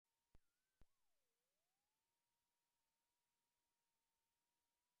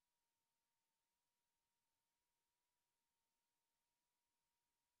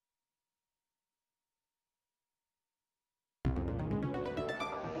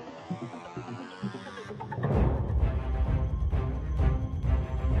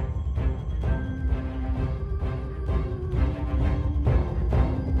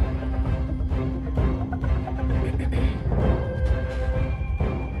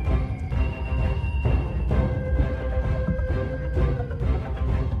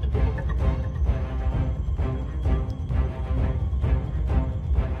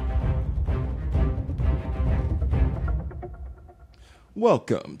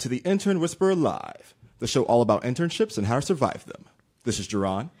Welcome to the Intern Whisperer Live, the show all about internships and how to survive them. This is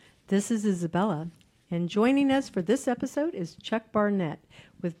Jerron. This is Isabella. And joining us for this episode is Chuck Barnett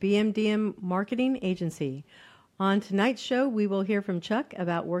with BMDM Marketing Agency. On tonight's show, we will hear from Chuck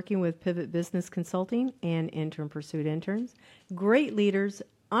about working with Pivot Business Consulting and Intern Pursuit Interns, great leaders,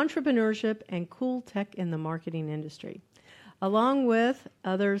 entrepreneurship, and cool tech in the marketing industry, along with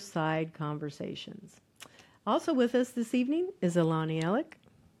other side conversations. Also with us this evening is Elloni Ellick.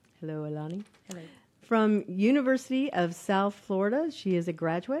 Hello, Elloni. Hello. From University of South Florida. She is a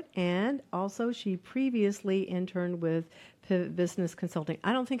graduate, and also she previously interned with Pivot Business Consulting.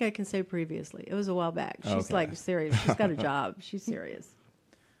 I don't think I can say previously. It was a while back. She's like serious. She's got a job. She's serious.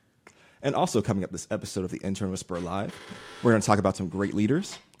 And also coming up this episode of the Intern Whisperer Live, we're going to talk about some great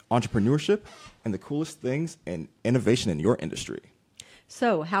leaders, entrepreneurship, and the coolest things in innovation in your industry.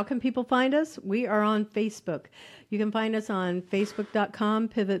 So how can people find us? We are on Facebook. You can find us on facebook.com,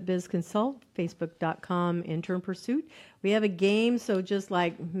 Pivot Biz Consult, facebook.com, Intern Pursuit. We have a game, so just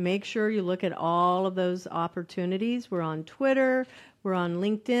like make sure you look at all of those opportunities. We're on Twitter. We're on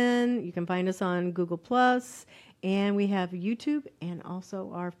LinkedIn. You can find us on Google+. And we have YouTube and also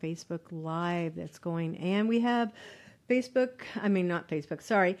our Facebook Live that's going. And we have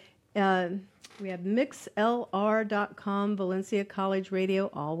we have mixlr.com, Valencia College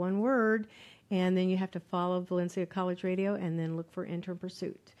Radio, all one word. And then you have to follow Valencia College Radio and then look for Intern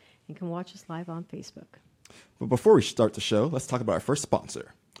Pursuit. You can watch us live on Facebook. But before we start the show, let's talk about our first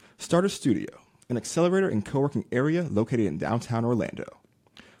sponsor, Starter Studio, an accelerator and co-working area located in downtown Orlando.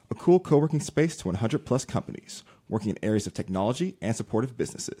 A cool co-working space to 100-plus companies working in areas of technology and supportive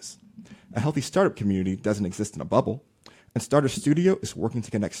businesses. A healthy startup community doesn't exist in a bubble. And Starter Studio is working to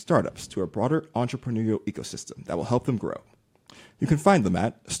connect startups to a broader entrepreneurial ecosystem that will help them grow. You can find them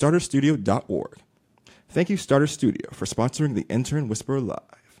at starterstudio.org. Thank you, Starter Studio, for sponsoring the Intern Whisperer Live.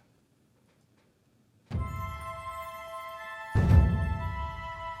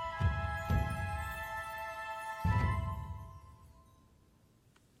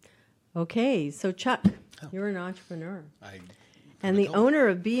 Okay, so Chuck, you're an entrepreneur. And the owner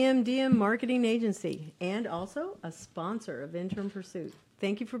of BMDM Marketing Agency, and also a sponsor of Intern Pursuit.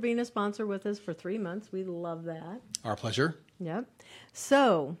 Thank you for being a sponsor with us for 3 months. We love that. Our pleasure. Yep.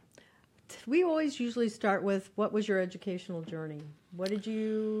 So we always usually start with, what was your educational journey? What did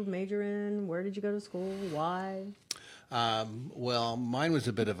you major in? Where did you go to school? Why? Well, mine was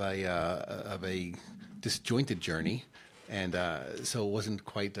a bit of a disjointed journey, and so it wasn't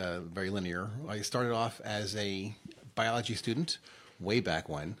quite very linear. I started off as a biology student way back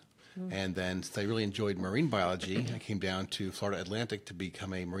when, and then since I really enjoyed marine biology, I came down to Florida Atlantic to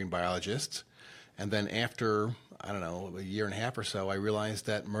become a marine biologist. And then after, I don't know, a year and a half or so, I realized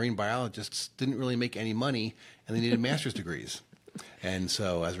that marine biologists didn't really make any money and they needed master's degrees. And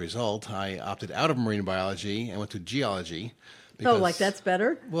so as a result, I opted out of marine biology and went to geology. Like that's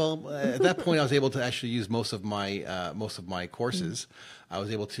better? Well, at that point, I was able to actually use most of my courses. I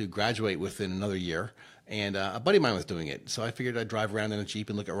was able to graduate within another year, and a buddy of mine was doing it. So I figured I'd drive around in a Jeep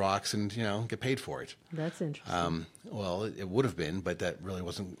and look at rocks and, get paid for it. That's interesting. Well, it would have been, but that really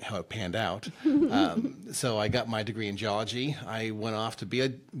wasn't how it panned out. So I got my degree in geology. I went off to be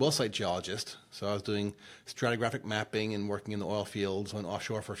a well site geologist. So I was doing stratigraphic mapping and working in the oil fields, went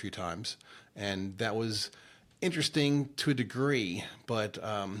offshore for a few times. And that was interesting to a degree, but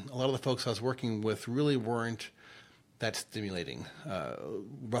a lot of the folks I was working with really weren't that stimulating.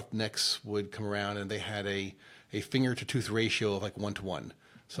 Roughnecks would come around and they had a finger to tooth ratio of like 1-to-1.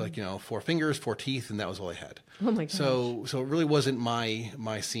 So 4 fingers, 4 teeth, and that was all I had. Oh my gosh. So it really wasn't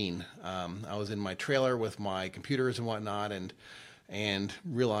my scene. I was in my trailer with my computers and whatnot, and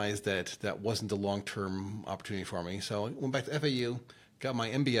realized that wasn't the long-term opportunity for me. So I went back to FAU, got my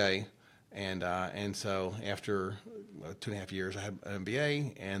MBA. And so after 2.5 years, I had an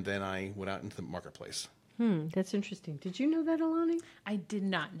MBA, and then I went out into the marketplace. That's interesting. Did you know that, Elloni? I did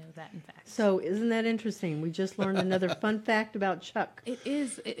not know that, in fact. So isn't that interesting? We just learned another fun fact about Chuck. It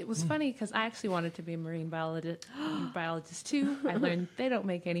is. It was funny because I actually wanted to be a marine biologist too. I learned they don't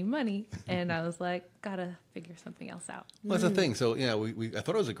make any money, and I was like, gotta figure something else out. Well, that's the thing. So I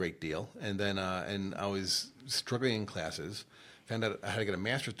thought it was a great deal, and then and I was struggling in classes. Found out I had to get a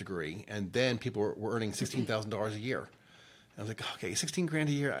master's degree, and then people were earning $16,000 a year. I was like, okay, $16,000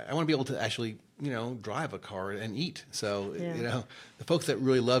 a year. I want to be able to actually, drive a car and eat. So, the folks that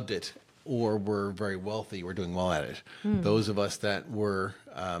really loved it or were very wealthy were doing well at it. Those of us that were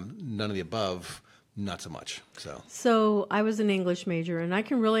none of the above, not so much. So I was an English major, and I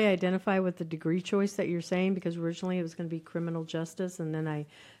can really identify with the degree choice that you're saying, because originally it was going to be criminal justice, and then I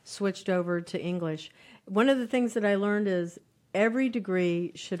switched over to English. One of the things that I learned is every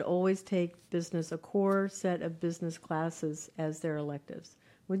degree should always take a core set of business classes as their electives.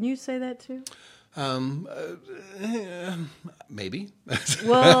 Wouldn't you say that too? Maybe.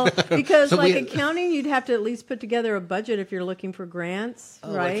 Well, because So like we- accounting, you'd have to at least put together a budget if you're looking for grants,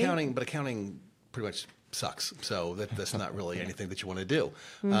 Oh, right? but accounting pretty much sucks. So that's not really anything that you want to do.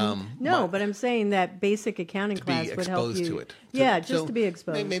 No, but I'm saying that basic accounting to be class would help exposed you. to it. Yeah, So just to be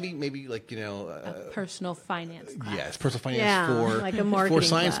exposed. Maybe like Personal finance class. yes, personal finance Yeah, for like a marketing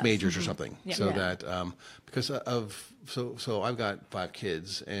science class. majors or something. So Yeah. that because so I've got 5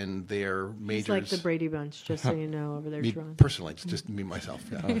 kids and their majors. It's like the Brady Bunch, just so you know, over there, Me Ron. personally, just me myself.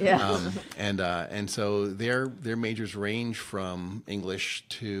 Yeah. Yeah. And so their majors range from English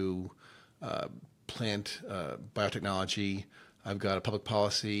to plant biotechnology. I've got a public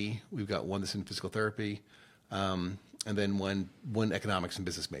policy. We've got one that's in physical therapy, and then one economics and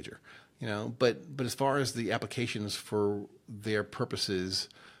business major. But as far as the applications for their purposes,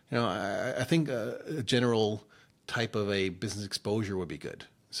 I think a general type of a business exposure would be good.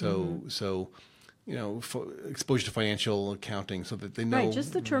 So exposure to financial accounting, so that they know Right,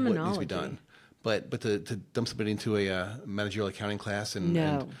 just the what needs to terminology. be done. But to dump somebody into a managerial accounting class and No,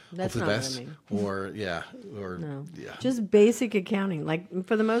 and that's hope for the not what I best, mean. or No. yeah, Just basic accounting. Like,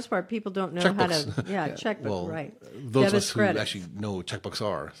 for the most part, people don't know how to. checkbooks. Yeah, checkbook, Well, right. those of Debits, us who credits. actually know what checkbooks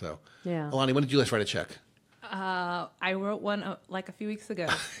are. So, Yeah. Elloni, when did you last write a check? I wrote one like a few weeks ago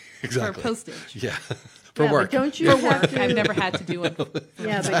Exactly. for postage. Yeah, for Yeah, work. But don't you have to? I've never had to do one. Yeah, but you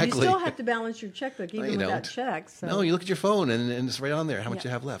Exactly. still have to balance your checkbook even you without don't. checks. So. No, you look at your phone and it's right on there how much Yeah.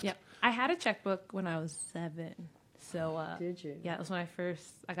 you have left. Yep. I had a checkbook when I was 7. So Did you? Yeah, it was when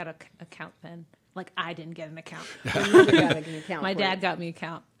I got an account then. Like, I didn't get an account. Your mother got an account My for dad you. got me an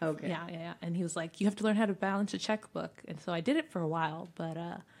account. Okay. Yeah. And he was like, you have to learn how to balance a checkbook. And so I did it for a while, but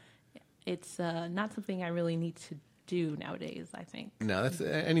it's not something I really need to do nowadays, I think. No, that's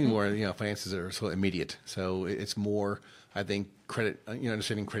anymore. Finances are so immediate, so it's more, I think, credit.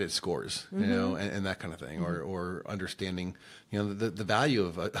 Understanding credit scores, and that kind of thing, or understanding, the value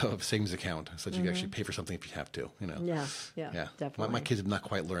of a savings account, so that you can actually pay for something if you have to. Yeah, Yeah. definitely. My kids have not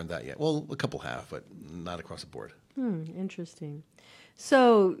quite learned that yet. Well, a couple have, but not across the board. Interesting.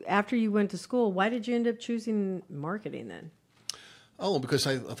 So, after you went to school, why did you end up choosing marketing then? Oh, because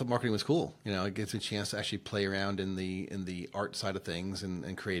I thought marketing was cool. It gives me a chance to actually play around in the art side of things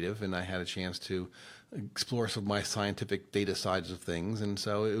and creative, and I had a chance to explore some of my scientific data sides of things, and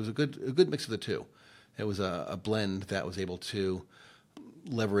so it was a good mix of the two. It was a blend that was able to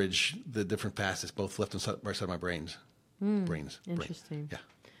leverage the different facets, both left and right side of my brains. Interesting. Yeah.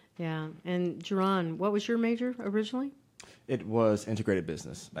 Yeah. And Jerron, what was your major originally? It was integrated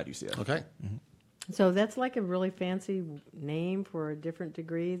business at UCF. Okay. So that's like a really fancy name for a different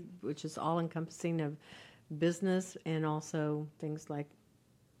degree, which is all encompassing of business and also things like,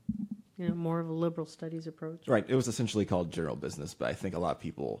 more of a liberal studies approach. Right. It was essentially called general business, but I think a lot of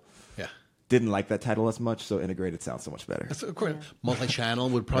people Yeah. didn't like that title as much, so integrated sounds so much better. That's of course. Multi-channel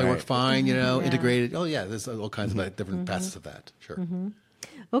would probably work fine. Integrated. Oh yeah, there's all kinds of different facets of that. Sure.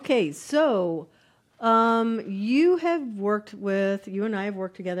 Okay, so you and I have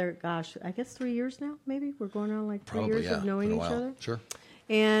worked together, gosh, I guess 3 years now, maybe? We're going on like 3 Probably, years yeah. of knowing Been a each while. other. Sure.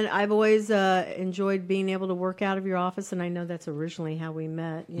 And I've always enjoyed being able to work out of your office, and I know that's originally how we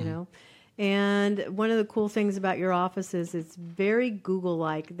met, you know. And one of the cool things about your office is it's very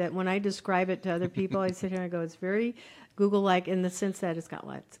Google-like, that when I describe it to other people, I sit here and I go, it's very Google-like in the sense that it's got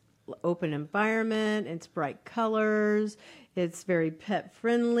lots open environment, it's bright colors, it's very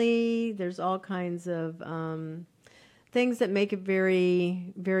pet-friendly, there's all kinds of things that make it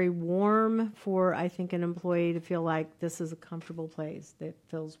very, very warm for, I think, an employee to feel like this is a comfortable place that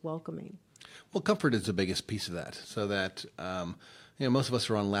feels welcoming. Well, comfort is the biggest piece of that. So that most of us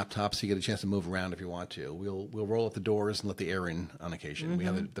are on laptops, so you get a chance to move around if you want to. We'll roll up the doors and let the air in on occasion. We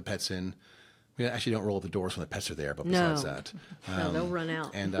have the pets in. We actually don't roll up the doors when the pets are there, but besides that, No, they'll run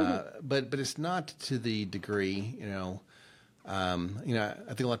out. And but it's not to the degree. I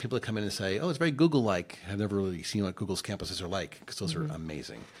think a lot of people that come in and say, "Oh, it's very Google-like." I've never really seen what Google's campuses are like, because those are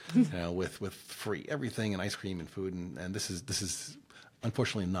amazing, with free everything and ice cream and food, and this is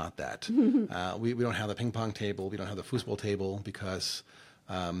unfortunately not that. We don't have the ping pong table, we don't have the foosball table, because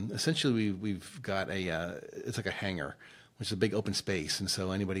essentially we've got it's like a hangar, which is a big open space, and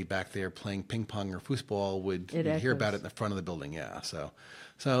so anybody back there playing ping pong or foosball would hear about it in the front of the building. Yeah, so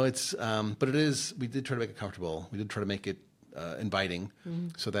it's but it is. We did try to make it comfortable. We did try to make it inviting,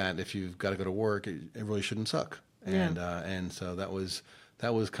 so that if you've got to go to work, it really shouldn't suck. And so that was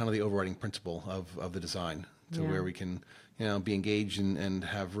kind of the overriding principle of the design, to where we can be engaged and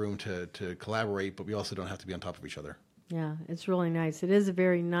have room to collaborate, but we also don't have to be on top of each other. Yeah, it's really nice. It is a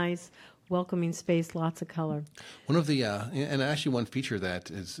very nice, welcoming space, lots of color. One of the, and actually one feature that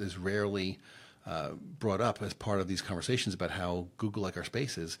is rarely brought up as part of these conversations about how Google-like our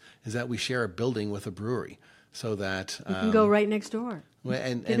space is that we share a building with a brewery, so that You can go right next door.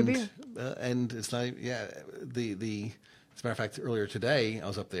 and Get a beer. And it's not, yeah, the as a matter of fact, earlier today, I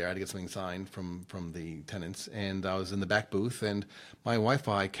was up there. I had to get something signed from the tenants, and I was in the back booth, and my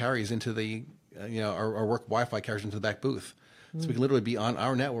Wi-Fi carries into the, our work Wi-Fi carries into the back booth. So we can literally be on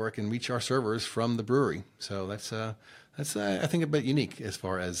our network and reach our servers from the brewery. So that's I think a bit unique as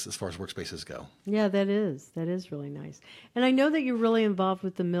far as workspaces go. Yeah, that is really nice. And I know that you're really involved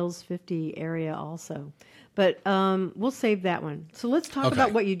with the Mills 50 area also, but we'll save that one. So let's talk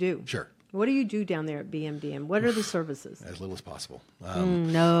about what you do. Sure. What do you do down there at BMDM? What are the services? As little as possible.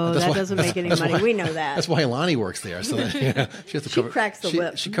 No, that doesn't make any money. We know that. That's why Elloni works there. So that, she has to She cracks the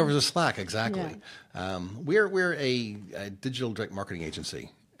whip. She covers the slack, exactly. Yeah. We're a digital direct marketing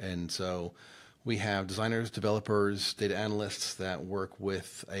agency, and so we have designers, developers, data analysts that work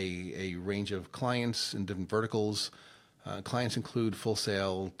with a range of clients in different verticals. Clients include Full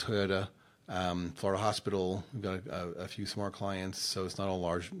Sail, Toyota, Florida Hospital. We've got a few smart clients, so it's not all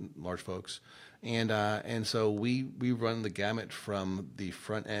large folks. And so we run the gamut from the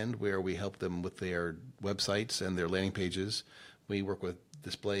front end, where we help them with their websites and their landing pages. We work with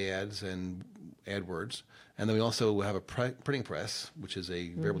display ads and AdWords. And then we also have a printing press, which is a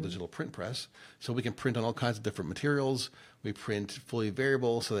variable digital print press. So we can print on all kinds of different materials. We print fully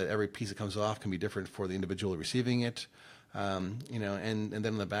variable so that every piece that comes off can be different for the individual receiving it. And then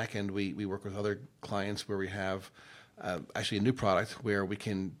on the back end, we work with other clients where we have actually a new product where we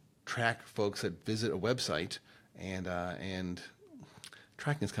can track folks that visit a website, and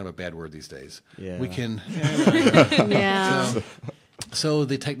tracking is kind of a bad word these days. Yeah. We can. Yeah. So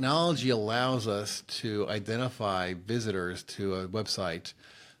the technology allows us to identify visitors to a website,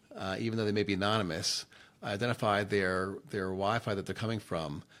 even though they may be anonymous, identify their Wi-Fi that they're coming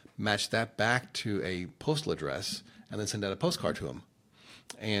from, match that back to a postal address, and then send out a postcard to them.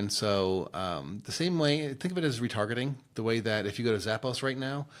 And so the same way, think of it as retargeting, the way that if you go to Zappos right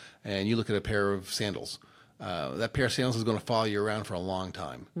now and you look at a pair of sandals, that pair of sandals is going to follow you around for a long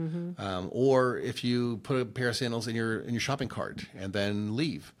time. Mm-hmm. Or if you put a pair of sandals in your shopping cart and then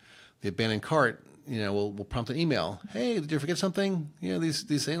leave, the abandoned cart, will prompt an email. Hey, did you forget something?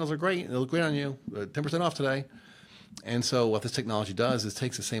 These sandals are great. They look great on you. 10% off today. And so what this technology does is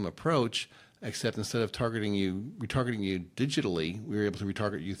takes the same approach, except instead of retargeting you digitally, we were able to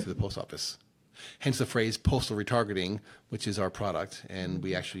retarget you through the post office. Hence the phrase postal retargeting, which is our product, and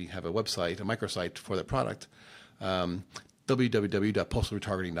we actually have a website, a microsite for that product,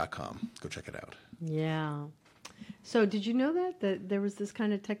 www.postalretargeting.com. Go check it out. Yeah. So did you know that there was this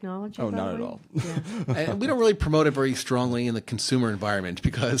kind of technology? Oh, not at all. Yeah. And we don't really promote it very strongly in the consumer environment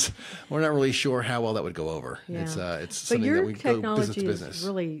because we're not really sure how well that would go over. Yeah. It's something that we go business to business. Is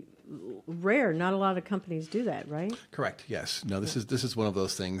really rare. Not a lot of companies do that, right? Correct. Yes. No. This is one of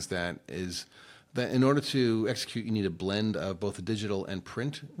those things that in order to execute, you need a blend of both the digital and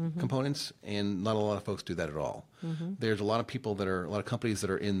print components, and not a lot of folks do that at all. Mm-hmm. There's a lot of companies that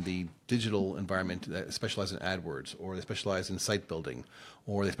are in the digital environment that specialize in AdWords, or they specialize in site building,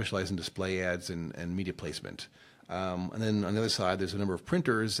 or they specialize in display ads and media placement. And then on the other side, there's a number of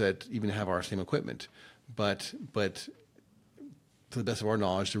printers that even have our same equipment, but to the best of our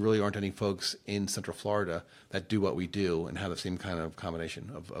knowledge, there really aren't any folks in Central Florida that do what we do and have the same kind of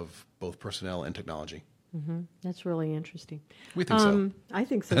combination of both personnel and technology. Mm-hmm. That's really interesting. We think so. I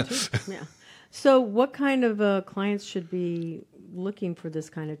think so too. Yeah. So, what kind of clients should be looking for this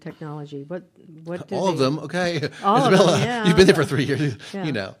kind of technology? What do all of them? Okay, all Isabella, of them, yeah. You've been there for 3 years.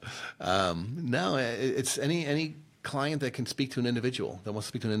 Yeah. No, it's any client that can speak to an individual, that wants to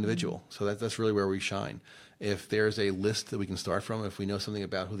speak to an individual. So that's really where we shine. If there's a list that we can start from, if we know something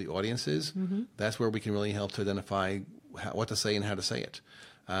about who the audience is, that's where we can really help to identify what to say and how to say it.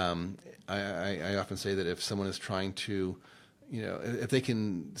 I often say that if someone is trying to, if they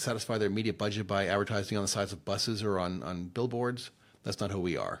can satisfy their media budget by advertising on the sides of buses or on billboards, that's not who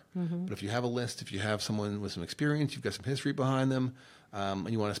we are. Mm-hmm. But if you have a list, if you have someone with some experience, you've got some history behind them, and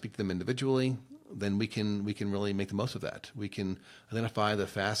you want to speak to them individually, then we can really make the most of that. We can identify the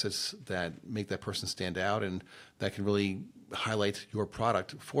facets that make that person stand out and that can really highlight your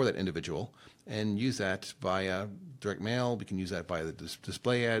product for that individual, and use that via direct mail. We can use that via the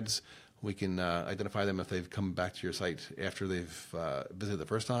display ads. We can identify them if they've come back to your site after they've visited the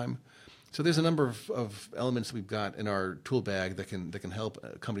first time. So there's a number of elements that we've got in our tool bag that can help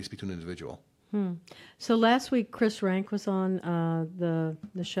a company speak to an individual. So last week, Chris Rank was on the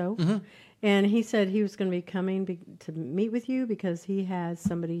show, And he said he was going to be coming to meet with you because he has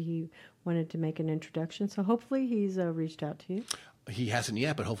somebody he wanted to make an introduction. So hopefully he's reached out to you. He hasn't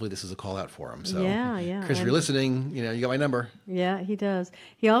yet, but hopefully this is a call out for him. So, yeah. Chris, if you're listening, you got my number. Yeah, he does.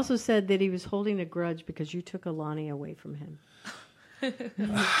 He also said that he was holding a grudge because you took Elloni away from him.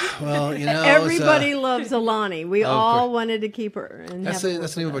 Well, everybody loves Elloni. We all course. wanted to keep her. And That's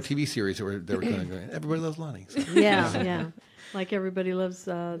the name of our TV series that we're going to go. Everybody loves Lonnie. So. Yeah. Like everybody loves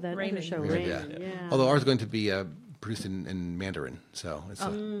that Raymond. other show, Raymond, Raymond. Yeah. Although ours is going to be produced in Mandarin, so it's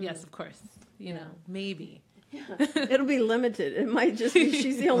Yes, of course. Maybe. It'll be limited. It might just be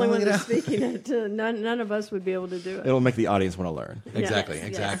she's the only one that's speaking it. None of us would be able to do it. It'll make the audience want to learn.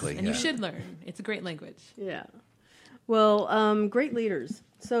 exactly. And you should learn. It's a great language. Yeah. Well, great leaders.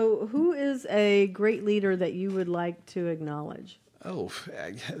 So who is a great leader that you would like to acknowledge? Oh,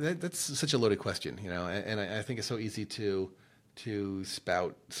 that's such a loaded question, and I think it's so easy to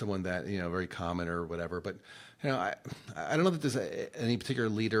spout someone that very common or whatever. But I don't know that there's any particular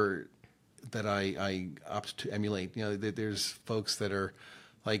leader that I opt to emulate. There's folks that are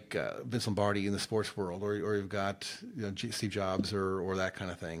like Vince Lombardi in the sports world, or you've got Steve Jobs or that kind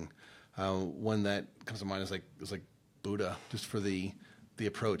of thing. One that comes to mind is like Buddha, just for the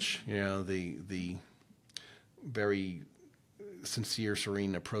approach. The very sincere,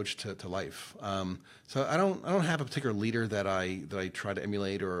 serene approach to life. So I don't have a particular leader that I try to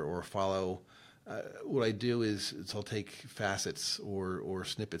emulate or follow. What I do is I'll take facets or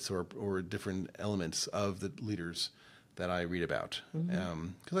snippets or different elements of the leaders that I read about.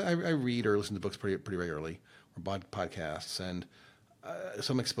 Because I read or listen to books pretty regularly, or podcasts, and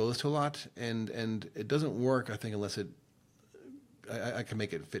so I'm exposed to a lot. And it doesn't work, I think, unless I can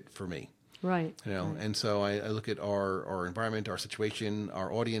make it fit for me. Right. And so I look at our environment, our situation,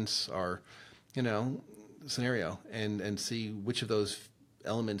 our audience, our scenario, and see which of those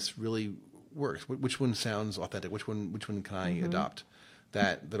elements really works. Which one sounds authentic? Which one can I adopt?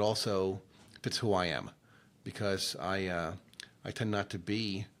 That also fits who I am, because I tend not to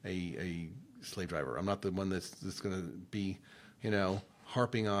be a slave driver. I'm not the one that's going to be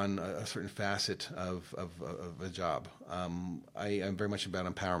harping on a certain facet of a job. I am very much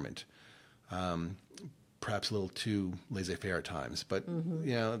about empowerment. Perhaps a little too laissez-faire at times, but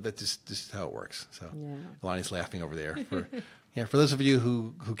that's just how it works. So Elloni's laughing over there. For those of you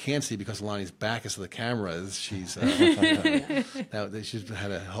who can't see, because Elloni's back is to the cameras, she's she's had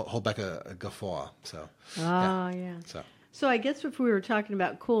to hold back a guffaw. So So I guess if we were talking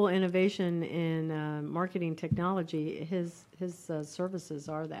about cool innovation in marketing technology, his services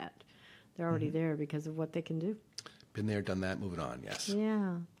are that. They're already there because of what they can do. Been there, done that, moving on, yes.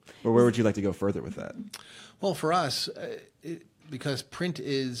 Yeah. Well, where would you like to go further with that? Well, for us, because print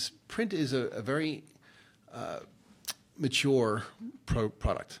is a very mature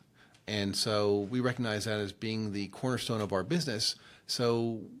product. And so we recognize that as being the cornerstone of our business.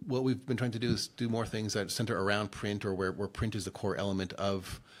 So what we've been trying to do is do more things that center around print, or where print is the core element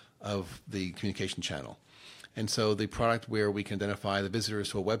of the communication channel. And so the product where we can identify the visitors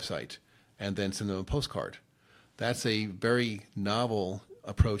to a website and then send them a postcard, that's a very novel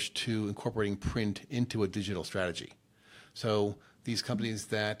approach to incorporating print into a digital strategy. So these companies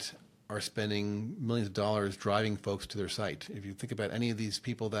that are spending millions of dollars driving folks to their site, if you think about any of these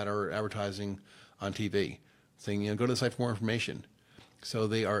people that are advertising on TV, saying, go to the site for more information. So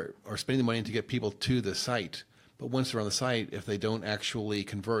they are spending the money to get people to the site, but once they're on the site, if they don't actually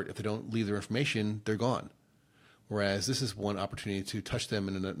convert, if they don't leave their information, they're gone. Whereas this is one opportunity to touch them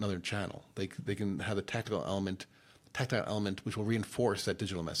in another channel. They can have the tactile element, which will reinforce that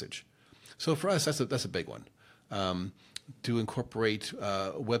digital message. So for us, that's a big one. To incorporate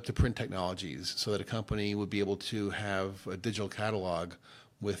web-to-print technologies so that a company would be able to have a digital catalog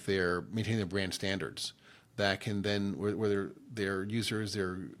with maintaining their brand standards that can then, where their users,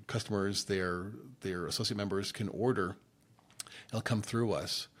 their customers, their associate members can order, it'll come through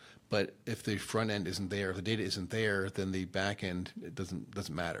us. But if the front end isn't there, if the data isn't there, then the back end it doesn't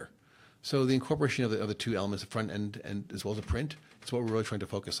matter. So the incorporation of the two elements, the front end and as well as the print, is what we're really trying to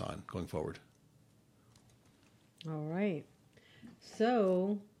focus on going forward. All right.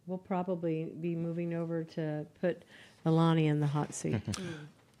 So we'll probably be moving over to put Elloni in the hot seat.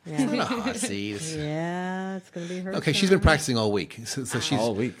 It's not a hot seat. Yeah, it's going to be her. Okay, turn. she's been practicing all week. So she's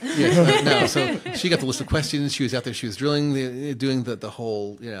All week. Yeah, no. So she got the list of questions. She was out there. She was doing the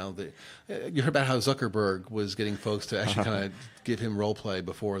whole. You heard about how Zuckerberg was getting folks to actually kind of give him role play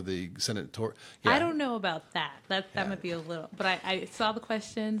before the Senate tour. Yeah. I don't know about that. That might be a little. But I saw the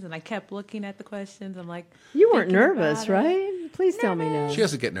questions and I kept looking at the questions. I'm like, You weren't thinking nervous, about it. right? Please tell me no. She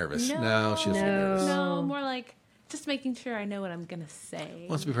doesn't get nervous. No, she doesn't get nervous. No, more like just making sure I know what I'm going to say.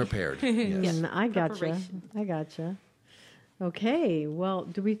 Wants to be prepared. Yes. I gotcha. Preparation. I gotcha. Okay, well,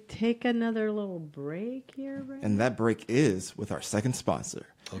 do we take another little break here, Ray? And that break is with our second sponsor,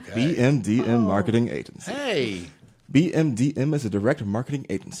 Okay. BMDM Marketing Agency. Hey. BMDM is a direct marketing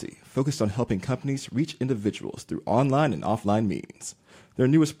agency focused on helping companies reach individuals through online and offline means. Their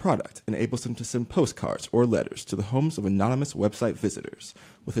newest product enables them to send postcards or letters to the homes of anonymous website visitors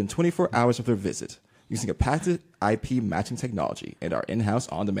within 24 hours of their visit using a patented IP matching technology and our in-house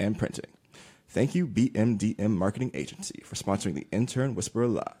on-demand printing. Thank you, BMDM Marketing Agency, for sponsoring the Intern Whisperer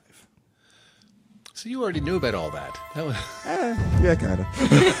Live. So you already knew about all that. That was Yeah, kind of.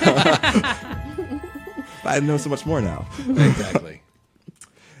 I know so much more now. exactly.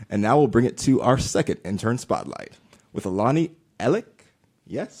 And now we'll bring it to our second intern spotlight with Elloni Ellick.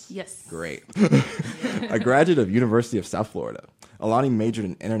 Yes? Yes. Great. A graduate of University of South Florida. Elloni majored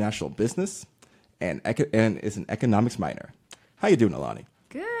in international business and is an economics minor. How you doing, Elloni?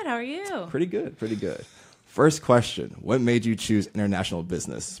 Good. How are you? Pretty good, pretty good. First question, what made you choose international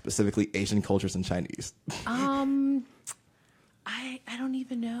business, specifically Asian cultures and Chinese? I don't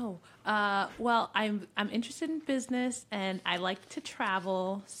even know. Well, I'm interested in business and I like to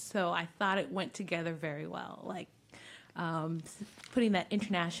travel, so I thought it went together very well. Like putting that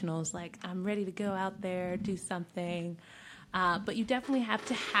international is like I'm ready to go out there, do something, but you definitely have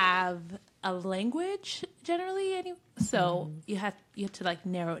to have a language generally. So you have to like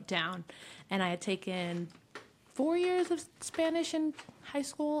narrow it down. And I had taken 4 years of Spanish in high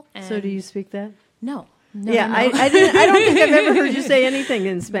school. And So do you speak that? No. No, yeah, no. I don't think I've ever heard you say anything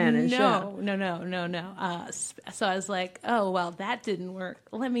in Spanish. No. So I was like, oh, well, that didn't work.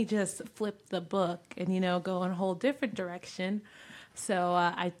 Let me just flip the book and, go in a whole different direction. So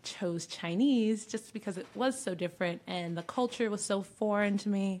I chose Chinese just because it was so different and the culture was so foreign to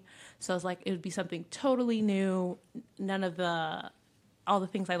me. So I was like, it would be something totally new. All the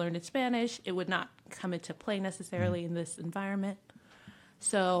things I learned in Spanish, it would not come into play necessarily in this environment.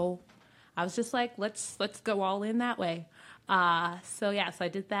 So I was just like, let's go all in that way. So I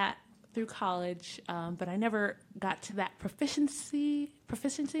did that through college, but I never got to that proficiency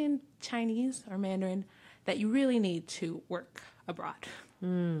in Chinese or Mandarin that you really need to work abroad.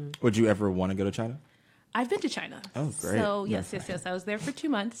 Would you ever want to go to China? I've been to China. Oh, great. So yes. I was there for 2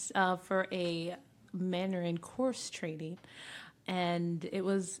 months for a Mandarin course training. And it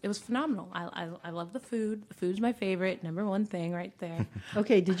was phenomenal. I love the food. The food's my favorite, number one thing right there.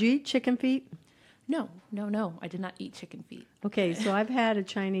 Okay, did you eat chicken feet? No. I did not eat chicken feet. Okay, so I've had a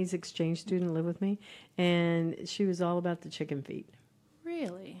Chinese exchange student live with me, and she was all about the chicken feet.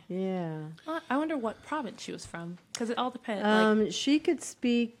 Really? Yeah. I wonder what province she was from, because it all depends. She could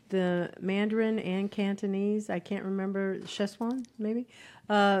speak the Mandarin and Cantonese. I can't remember. Szechuan, maybe?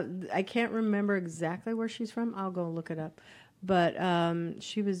 I can't remember exactly where she's from. I'll go look it up. But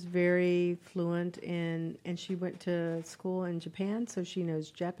she was very fluent and she went to school in Japan, so she knows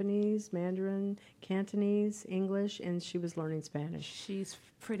Japanese, Mandarin, Cantonese, English, and she was learning Spanish. She's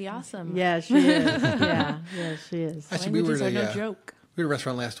pretty awesome. Yeah, she is. yeah, she is. Actually, Languages are no joke. We were at a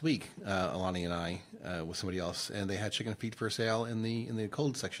restaurant last week, Elloni and I, with somebody else, and they had chicken feet for sale in the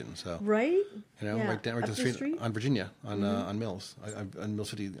cold section. So Right? right down Up the street on Virginia, on Mills, on Mill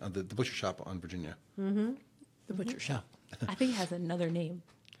City, the butcher shop on Virginia. Mm-hmm. The butcher shop. I think it has another name.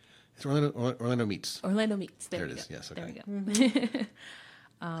 It's Orlando Meats. Orlando Meats. There it we is. go. Yes. Okay. There we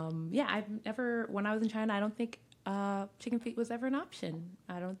go. I've never. When I was in China, I don't think chicken feet was ever an option.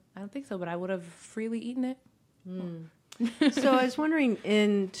 I don't think so. But I would have freely eaten it. So I was wondering,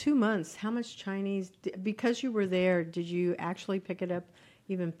 in 2 months, how much Chinese? Because you were there, did you actually pick it up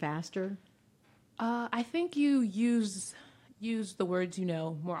even faster? I think you use the words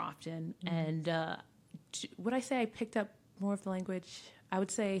more often. And would I say I picked up more of the language? I would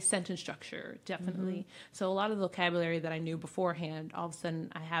say sentence structure, definitely. So a lot of the vocabulary that I knew beforehand, all of a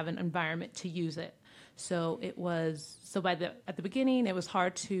sudden I have an environment to use it. So at the beginning, it was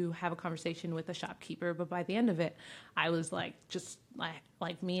hard to have a conversation with a shopkeeper, but by the end of it, I was like, just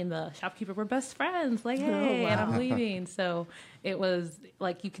like me and the shopkeeper were best friends, like, hey, and I'm leaving. So it was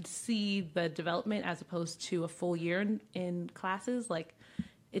like, you could see the development as opposed to a full year in classes. Like,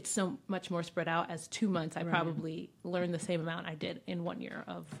 it's so much more spread out. As 2 months, I probably learned the same amount I did in 1 year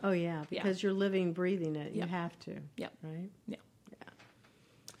of. Oh yeah, because you're living, breathing it. You Yep. have to. Yep. Right. Yeah.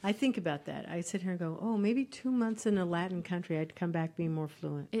 I think about that. I sit here and go, oh, maybe 2 months in a Latin country, I'd come back being more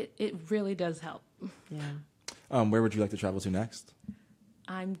fluent. It really does help. Yeah. Where would you like to travel to next?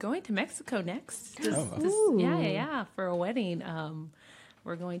 I'm going to Mexico next. Ooh. Yeah, for a wedding.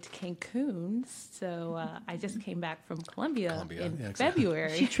 we're going to Cancun. So I just came back from Colombia in yeah, exactly.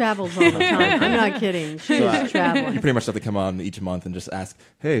 February. She travels all the time. I'm not kidding. She is You traveling. pretty much have to come on each month and just ask,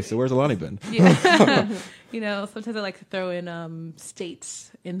 hey, so where's Elloni been? Yeah. Sometimes I like to throw in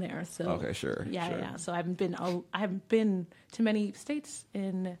states in there. So Okay, sure. Yeah. So I haven't been to many states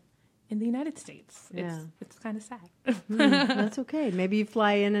in the United States. It's kind of sad. That's okay. Maybe you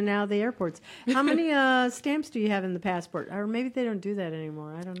fly in and out of the airports. How many stamps do you have in the passport? Or maybe they don't do that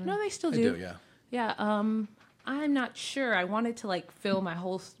anymore. I don't know. No, they still They do. do, yeah. Yeah. I'm not sure. I wanted to fill my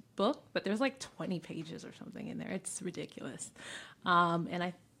whole book, but there's 20 pages or something in there. It's ridiculous. And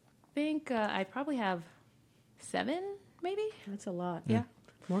I think I probably have 7, maybe. That's a lot. Yeah.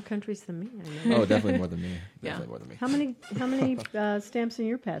 More countries than me, I know. Oh, definitely more than me. Yeah. Definitely more than me. How many stamps in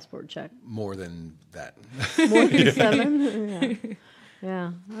your passport, Chuck? More than that. More than 7?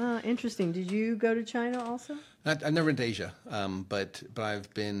 Yeah. Interesting. Did you go to China also? I've never been to Asia, but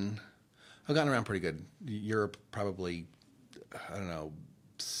I've gotten around pretty good. Europe probably, I don't know,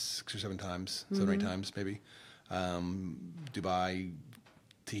 6 or 7 times, 7 or 8 times maybe. Dubai,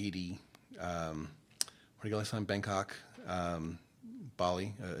 Tahiti, where did you go last time? Bangkok,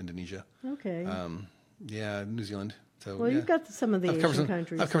 Bali, Indonesia. Okay. New Zealand. So Well, you've got some of the Asian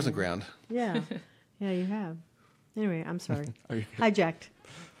countries. I've covered some ground. Yeah. Yeah, you have. Anyway, I'm sorry. Are you- Hijacked.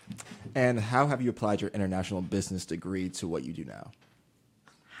 And how have you applied your international business degree to what you do now?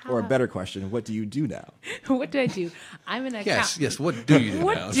 Or a better question, what do you do now? What do I do? I'm an accountant. Yes. What do you do now?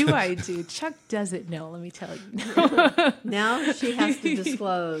 What do I do? Chuck doesn't know. Let me tell you. Now she has to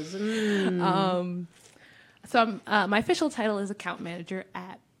disclose. So my official title is account manager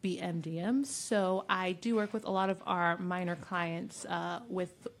at BMDM. So I do work with a lot of our minor clients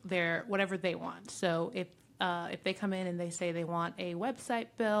with their whatever they want. So if they come in and they say they want a website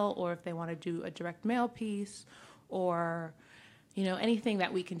bill, or if they want to do a direct mail piece, or anything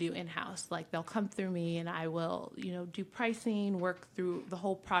that we can do in-house, they'll come through me and I will do pricing, work through the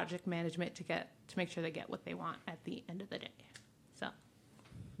whole project management to make sure they get what they want at the end of the day. So.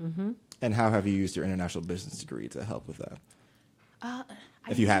 Mm-hmm. And how have you used your international business degree to help with that?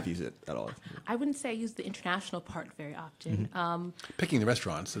 If you have used it at all. I wouldn't say I use the international part very often. Picking the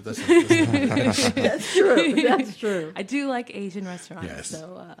restaurants. That's That's true. That's true. I do like Asian restaurants, Yes.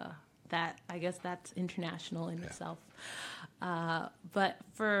 so I guess that's international in itself. But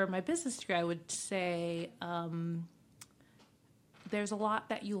for my business degree, I would say there's a lot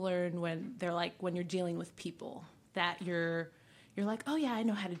that you learn when you're dealing with people, that you're like, oh yeah, I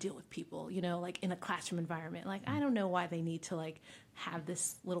know how to deal with people, in a classroom environment. I don't know why they need to have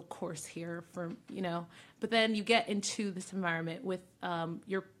this little course here for, but then you get into this environment with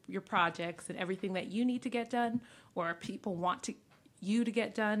your projects and everything that you need to get done, or people want you to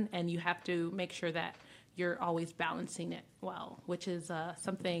get done, and you have to make sure that you're always balancing it well, which is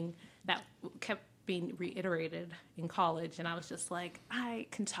something that kept being reiterated in college. And I was just like, I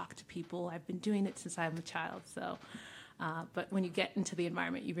can talk to people. I've been doing it since I'm a child. So, but when you get into the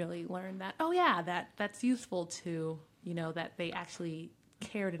environment, you really learn that, oh yeah, that's useful to, that they actually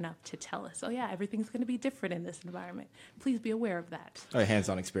cared enough to tell us, oh yeah, everything's going to be different in this environment. Please be aware of that.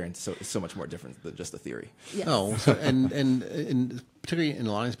 Hands-on experience is so much more different than just the theory. Yes. Oh, so, and particularly in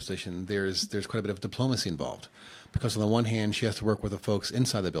Elloni's position, there's quite a bit of diplomacy involved, because on the one hand, she has to work with the folks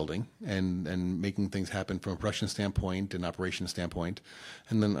inside the building and making things happen from a production standpoint and operation standpoint,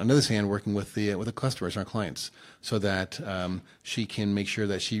 and then on the other hand, working with the customers, our clients, so that she can make sure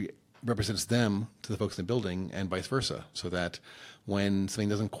that she represents them to the folks in the building, and vice versa, so that when something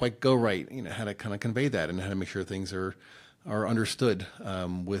doesn't quite go right, how to kind of convey that and how to make sure things are understood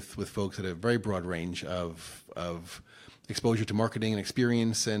with folks at a very broad range of exposure to marketing and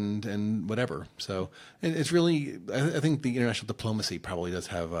experience and whatever. So it's really, I think the international diplomacy probably does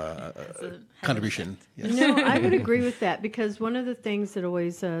have a contribution. Yes. No, I would agree with that, because one of the things that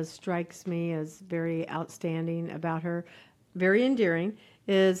always strikes me as very outstanding about her, very endearing,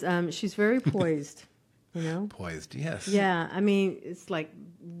 is she's very poised. Poised, yes. Yeah, I mean, it's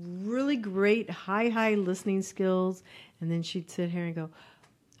really great high listening skills, and then she'd sit here and go,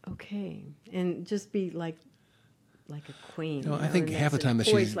 okay, and just be like a queen. I think half the time that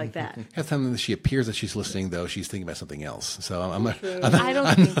she's like that. Half the time that she appears that she's listening, though, she's thinking about something else. So I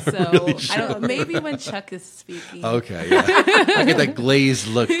don't think so. Really sure. I don't. Maybe when Chuck is speaking. Okay, yeah. I get that glazed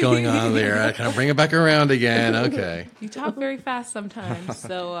look going on there. I kind of bring it back around again. Okay. You talk very fast sometimes,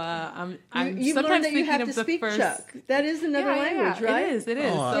 so I'm You've sometimes learned that you thinking have of to the speak first. Chuck. That is another language, right? It is.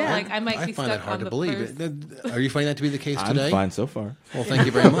 Oh, So yeah. I might be find that stuck hard on to the believe. first. Are you finding that to be the case I'm today? fine so far. Well, thank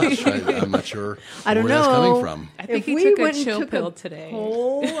you very much. I'm not sure I don't where that's know. coming from. I think think he we took a went and chill took pill a today.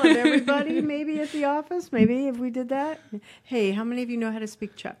 poll of everybody, maybe at the office, maybe if we did that. Hey, how many of you know how to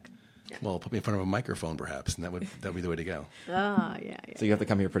speak Chuck? Well, put me in front of a microphone, perhaps, and that'd be the way to go. Ah, yeah. So you have to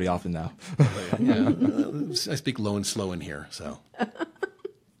come here pretty often now. Yeah, I speak low and slow in here, so.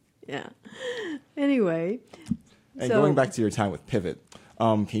 Yeah. Anyway. And going back to your time with Pivot,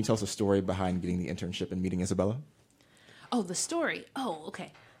 can you tell us a story behind getting the internship and meeting Isabella? Oh, the story. Oh,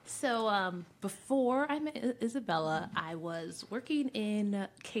 okay. So before I met Isabella, I was working in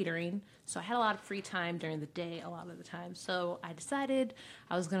catering. So I had a lot of free time during the day a lot of the time. So I decided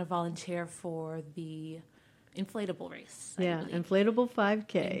I was going to volunteer for the inflatable race. Yeah, inflatable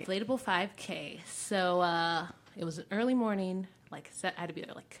 5K. Inflatable 5K. So it was an early morning. Like I had to be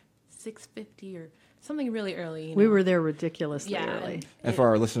there like 6:50 or something really early. You know? We were there ridiculously Yeah, early. And for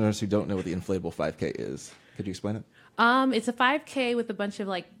our listeners who don't know what the inflatable 5K is, could you explain it? It's a 5K with a bunch of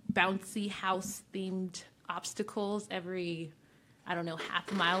like bouncy house themed obstacles every, I don't know,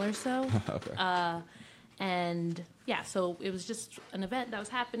 half a mile or so. Okay. And yeah, so it was just an event that was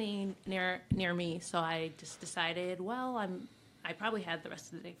happening near me. So I just decided, well, I probably had the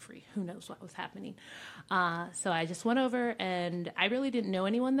rest of the day free. Who knows what was happening? So I just went over, and I really didn't know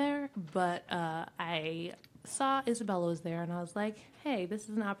anyone there, but I saw Isabella was there, and I was like, hey, this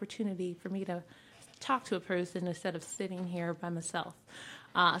is an opportunity for me to talk to a person instead of sitting here by myself.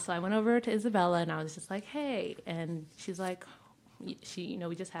 So I went over to Isabella, and I was just like, hey, and she's like,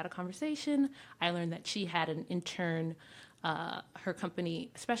 we just had a conversation. I learned that she had an intern. Her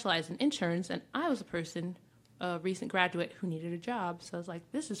company specialized in interns, and I was a recent graduate who needed a job. So I was like,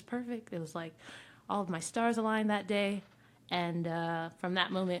 this is perfect. It was like all of my stars aligned that day. And from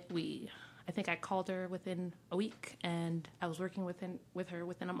that moment, I think I called her within a week, and I was working with her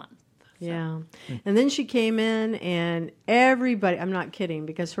within a month. So. Yeah. And then she came in, and everybody, I'm not kidding,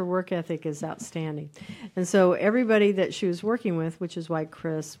 because her work ethic is outstanding. And so everybody that she was working with, which is why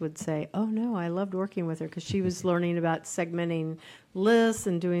Chris would say, oh, no, I loved working with her, because she was learning about segmenting lists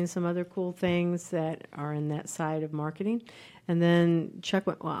and doing some other cool things that are in that side of marketing. And then Chuck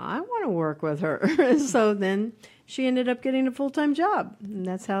went, well, I want to work with her. So then she ended up getting a full-time job. And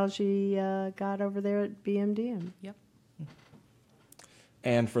that's how she got over there at BMDM. Yep.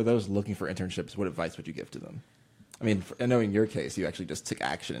 And for those looking for internships, what advice would you give to them? I mean, I know in your case, you actually just took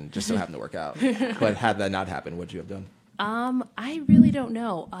action and just so happened to work out. But had that not happened, what would you have done? I really don't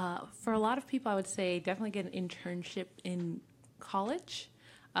know. For a lot of people, I would say definitely get an internship in college.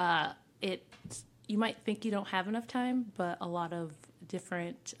 You might think you don't have enough time, but a lot of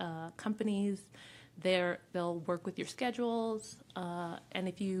different companies, they'll work with your schedules. And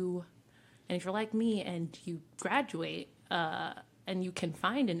if you're like me and you graduate, and you can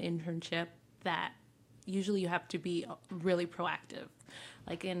find an internship, that usually you have to be really proactive.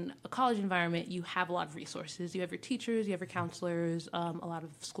 Like in a college environment, you have a lot of resources. You have your teachers, you have your counselors. A lot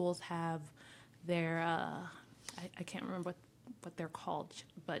of schools have their, I can't remember what they're called,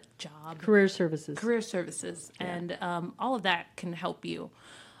 but Career services. Yeah. And all of that can help you.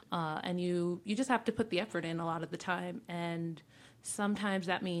 And you just have to put the effort in a lot of the time. And sometimes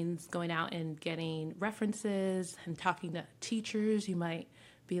that means going out and getting references and talking to teachers. You might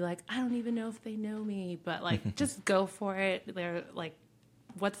be like, I don't even know if they know me, but like, just go for it. They're like,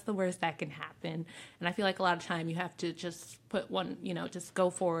 what's the worst that can happen? And I feel like a lot of time you have to just put one, just go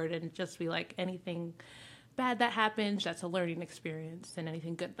forward and just be like, anything bad that happens, that's a learning experience, and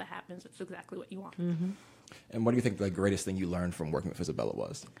anything good that happens, that's exactly what you want. Mm-hmm. And what do you think the greatest thing you learned from working with Isabella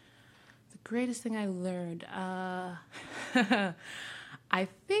was? The greatest thing I learned, I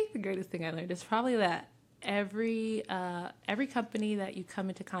think the greatest thing I learned is probably that every company that you come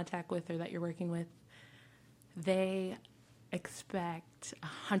into contact with or that you're working with, they expect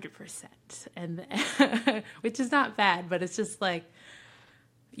 100%, and which is not bad, but it's just like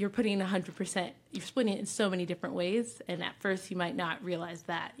you're putting 100%. You're splitting it in so many different ways, and at first you might not realize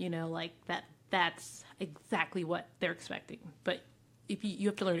that, like that's exactly what they're expecting, but if you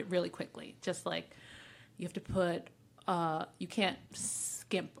have to learn it really quickly. Just like you have to put, you can't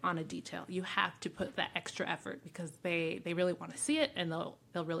skimp on a detail. You have to put that extra effort because they really want to see it, and they'll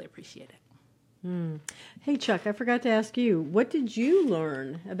really appreciate it. Hey, Chuck, I forgot to ask you, what did you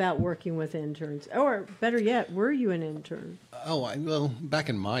learn about working with interns? Or better yet, were you an intern? Oh, well, back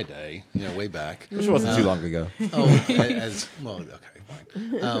in my day, way back. Which wasn't too long ago.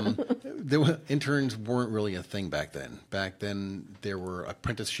 Interns weren't really a thing back then. Back then, there were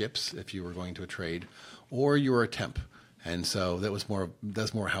apprenticeships if you were going to a trade, or you were a temp. And so that's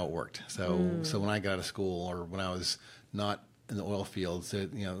more how it worked. So when I got out of school, or when I was not in the oil fields,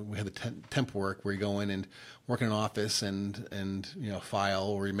 we had the temp work where you go in and work in an office and file,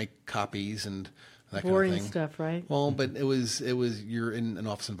 or you make copies, and that boring kind of thing. stuff, right? Well, but it was you're in an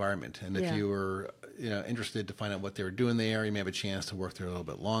office environment, and if Yeah. you were interested to find out what they were doing there, you may have a chance to work there a little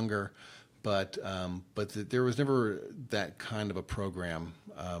bit longer. But there was never that kind of a program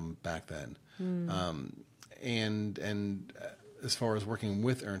back then. And as far as working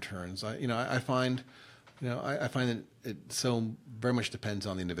with interns, I find that it so very much depends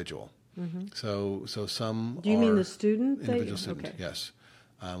on the individual. So some Do you are mean the student? individual student, Okay. yes,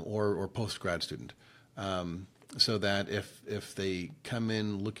 or post grad student. So that if they come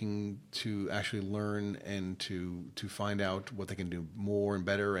in looking to actually learn and to find out what they can do more and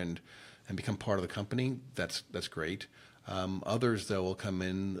better and become part of the company, that's great. Others, though, will come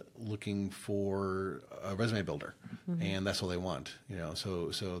in looking for a resume builder, and that's all they want.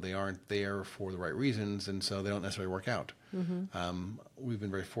 So they aren't there for the right reasons, and so they don't necessarily work out. We've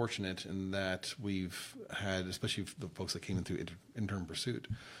been very fortunate in that we've had, especially the folks that came in through intern pursuit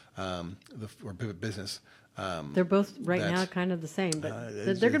or pivot business. They're both right now kind of the same, but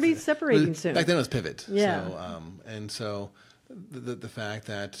they're going to be separating soon. Back then it was pivot. Yeah. So the fact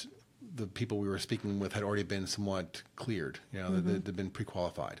that the people we were speaking with had already been somewhat cleared, they'd been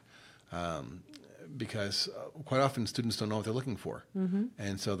pre-qualified. Because quite often students don't know what they're looking for.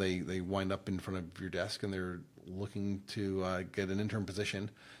 And so they wind up in front of your desk and they're looking to get an intern position,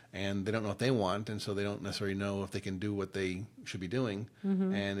 and they don't know what they want, and so they don't necessarily know if they can do what they should be doing,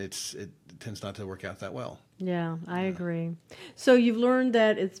 and it tends not to work out that well. Yeah, I agree. So you've learned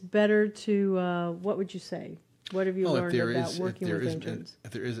that it's better to, what would you say? What have you learned about working with interns?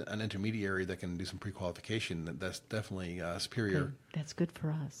 If there is an intermediary that can do some pre-qualification, that's definitely superior. Okay, that's good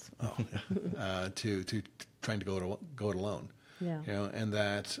for us. To trying to go it alone. Yeah. And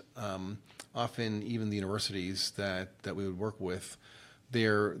that often even the universities that we would work with,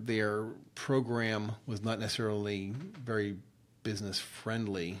 their program was not necessarily very business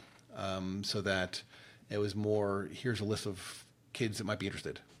friendly, so that it was more, here's a list of kids that might be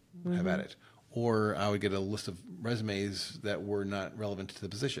interested, have at it. Or I would get a list of resumes that were not relevant to the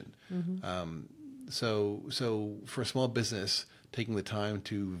position. So for a small business, taking the time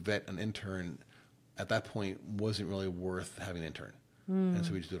to vet an intern at that point wasn't really worth having an intern. And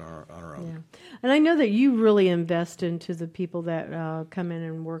so we just do it on our own. Yeah. And I know that you really invest into the people that come in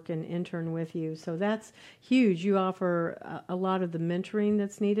and work and intern with you. So that's huge. You offer a lot of the mentoring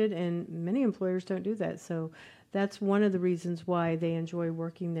that's needed, and many employers don't do that. So that's one of the reasons why they enjoy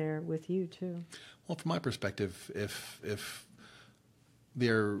working there with you too. Well, from my perspective, if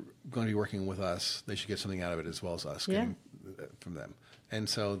they're going to be working with us, they should get something out of it as well as us getting from them. And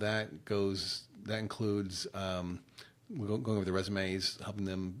so that includes going over the resumes, helping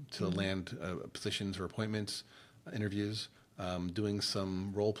them to land positions or appointments, interviews, doing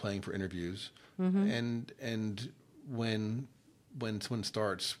some role playing for interviews, and when someone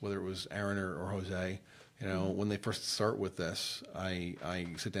starts, whether it was Aaron or Jose. When they first start with this, I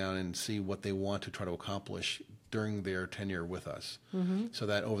sit down and see what they want to try to accomplish during their tenure with us. So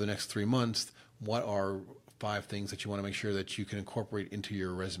that over the next 3 months, what are 5 things that you want to make sure that you can incorporate into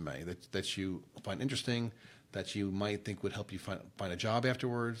your resume that you find interesting, that you might think would help you find a job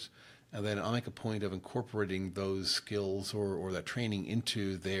afterwards. And then I'll make a point of incorporating those skills or that training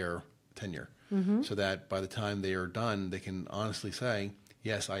into their tenure, so that by the time they are done, they can honestly say,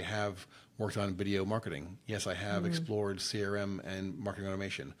 yes, I have worked on video marketing. Yes, I have explored CRM and marketing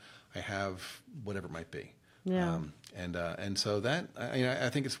automation. I have whatever it might be. Yeah. And so that I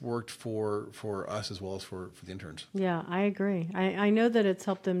think it's worked for us as well as for the interns. Yeah, I agree. I know that it's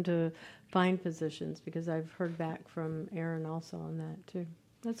helped them to find positions because I've heard back from Aaron also on that too.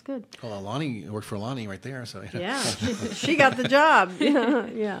 That's good. Well, Elloni worked for Elloni right there. So yeah, she got the job.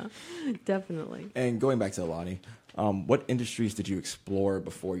 Yeah, definitely. And going back to Elloni, what industries did you explore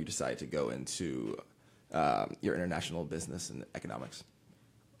before you decided to go into your international business and economics?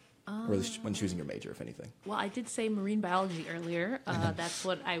 Or when choosing your major, if anything? Well, I did say marine biology earlier. That's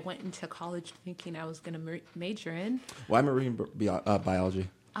what I went into college thinking I was going to major in. Why marine biology?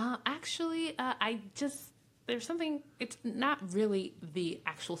 Actually, there's something, it's not really the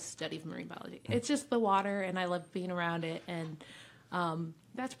actual study of marine biology. It's just the water, and I love being around it, and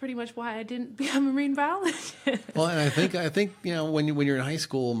that's pretty much why I didn't become a marine biologist. Well, and I think when you're in high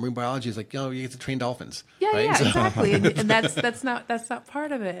school, marine biology is like you get to train dolphins. Yeah, right? yeah, exactly, and that's not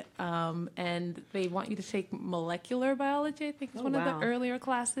part of it. And they want you to take molecular biology. I think it's one of the earlier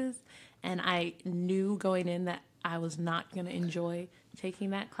classes, and I knew going in that I was not going to enjoy taking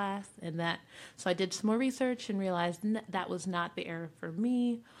that class, so I did some more research and realized that was not the area for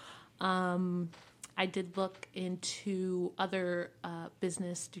me. I did look into other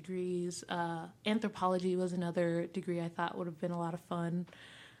business degrees. Anthropology was another degree I thought would have been a lot of fun.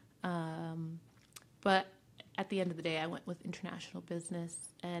 But at the end of the day, I went with international business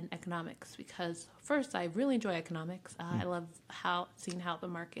and economics because first, I really enjoy economics. I love seeing how the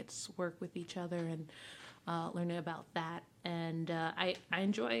markets work with each other and learning about that. And I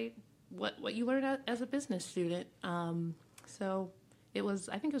enjoy what you learn as a business student. So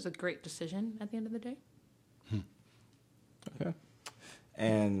I think it was a great decision at the end of the day. Okay.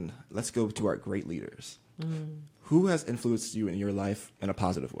 And let's go to our great leaders. Who has influenced you in your life in a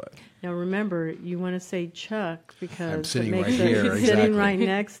positive way? Now remember, you want to say Chuck because I'm sitting it makes right here, he's sitting exactly. right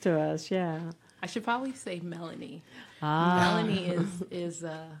next to us. Yeah. I should probably say Melanie. Ah. Melanie is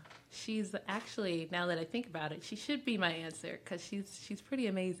she's actually, now that I think about it, she should be my answer because she's pretty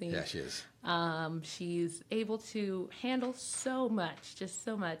amazing. Yeah, she is. She's able to handle so much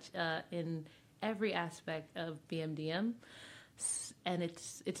in every aspect of BMDM. And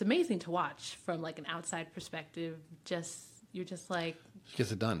it's amazing to watch from like an outside perspective. You're just like, She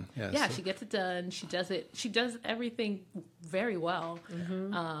gets it done. Yes. yeah, she gets it done. She does everything very well.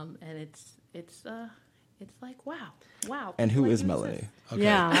 And it's like wow. And who Like, is who Melanie? this? Okay.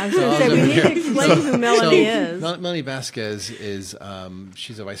 Yeah, I was going to say, we need to explain who Melanie is. Melanie Vasquez is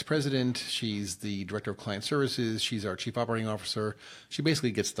she's a vice president. She's the director of client services. She's our chief operating officer. She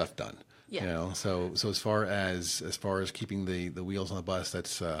basically gets stuff done. Yeah. You know, so as far as keeping the wheels on the bus,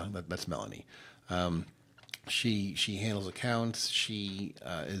 that's Melanie. She handles accounts. She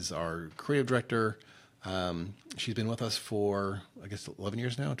is our creative director. She's been with us for, I guess, 11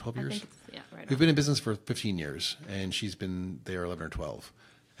 years now, 12 I years. think right. We've been in business for 15 years, and she's been there 11 or 12.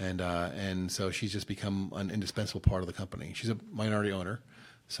 And so she's just become an indispensable part of the company. She's a minority owner,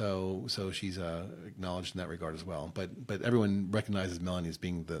 so she's acknowledged in that regard as well. But everyone recognizes Melanie as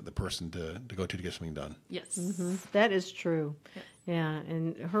being the person to go to get something done. Yes. That is true. Yeah,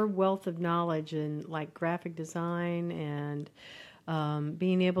 and her wealth of knowledge in like graphic design and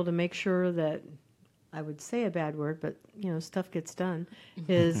being able to make sure that, I would say a bad word, but stuff gets done,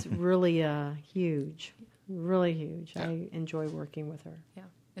 is really huge, really huge. Yeah. I enjoy working with her. Yeah.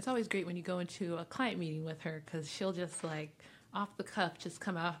 It's always great when you go into a client meeting with her because she'll just like off the cuff just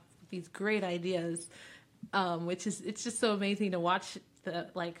come out with these great ideas, it's just so amazing to watch.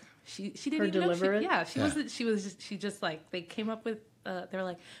 She didn't Her even know deliver it? Yeah, she just like they came up with they're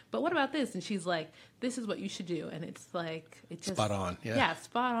like, but what about this? And she's like, this is what you should do. And it's like it's just Spot on. Yeah,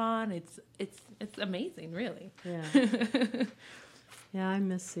 spot on. It's amazing, really. Yeah. Yeah, I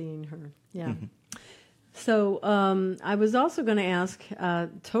miss seeing her. Yeah. So I was also going to ask,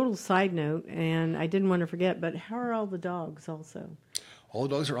 total side note, and I didn't want to forget, but how are all the dogs also? All the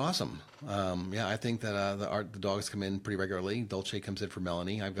dogs are awesome. Yeah, I think that the dogs come in pretty regularly. Dolce comes in for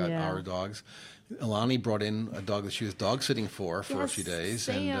Melanie. I've got our dogs. Elloni brought in a dog that she was dog sitting for a few days.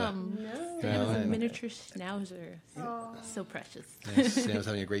 Sam, Sam's a miniature schnauzer. So precious. Sam's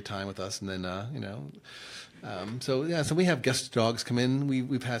having a great time with us, and then so we have guest dogs come in.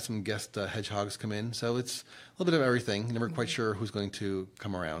 We've had some guest hedgehogs come in, so it's a little bit of everything. Never quite sure who's going to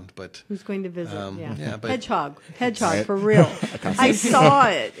come around, but who's going to visit? But hedgehog Right. for real. I saw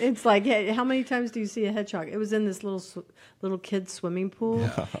it. It's like, how many times do you see a hedgehog? It was in this little kid's swimming pool,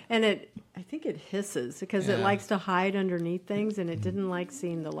 and I think it hisses because it likes to hide underneath things, and it didn't like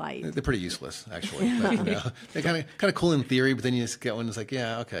seeing the light. they're pretty useless, actually. But, they're kind of cool in theory, but then you just get one that's like,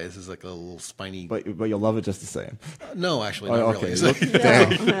 yeah, okay, this is like a little spiny. But you'll love it just the same. No, actually, Oh, not okay. really.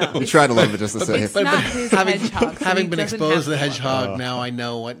 Yeah. You try to love it just the same. It's not his hedgehog. So Having he been doesn't exposed have to the one. hedgehog, now I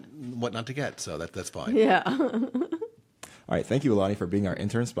know what not to get, so that's fine. Yeah. All right, thank you, Elloni, for being our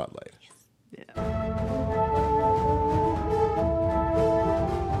intern spotlight.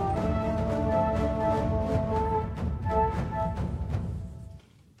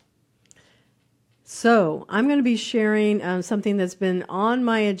 So I'm going to be sharing something that's been on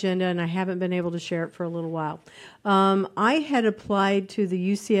my agenda, and I haven't been able to share it for a little while. I had applied to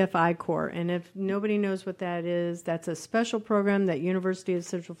the UCF I-Corps, and if nobody knows what that is, that's a special program that University of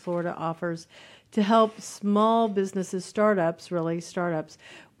Central Florida offers to help small businesses, startups,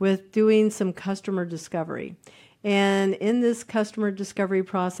 with doing some customer discovery. And in this customer discovery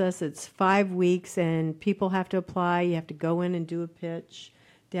process, it's 5 weeks, and people have to apply. You have to go in and do a pitch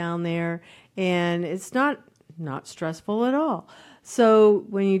down there, and it's not stressful at all. So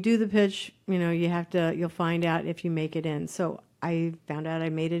when you do the pitch, you'll find out if you make it in. So I found out I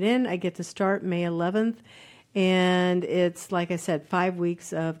made it in. I get to start May 11th, and it's, like I said, 5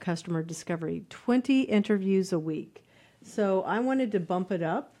 weeks of customer discovery, 20 interviews a week. So I wanted to bump it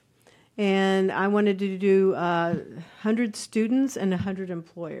up, and I wanted to do 100 students and 100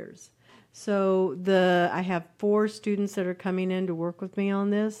 employers. So I have 4 students that are coming in to work with me on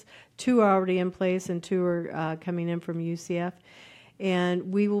this. 2 are already in place, and 2 are coming in from UCF.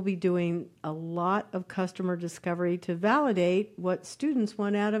 And we will be doing a lot of customer discovery to validate what students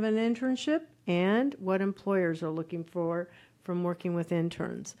want out of an internship and what employers are looking for from working with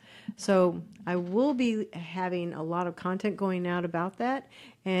interns. So I will be having a lot of content going out about that,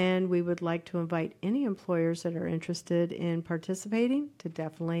 and we would like to invite any employers that are interested in participating to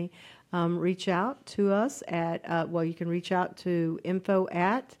definitely reach out to us at, you can reach out to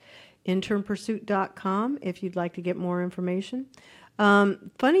info@internpursuit.com if you'd like to get more information.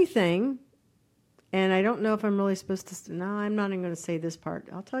 Funny thing, and I don't know if I'm really supposed to, no, I'm not even going to say this part.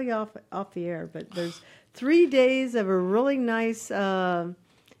 I'll tell you off the air, but there's 3 days of a really nice,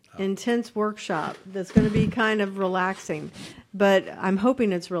 intense workshop that's going to be kind of relaxing. But I'm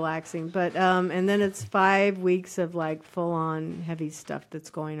hoping it's relaxing. But and then it's 5 weeks of like full-on heavy stuff that's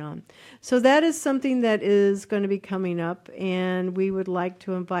going on. So that is something that is going to be coming up, and we would like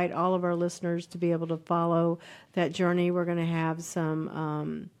to invite all of our listeners to be able to follow that journey. We're going to have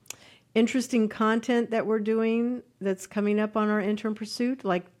some interesting content that we're doing that's coming up on our Intern Pursuit.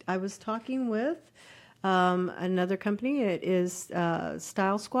 Like I was talking with another company. It is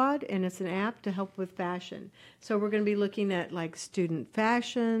Style Squad, and it's an app to help with fashion. So we're going to be looking at like student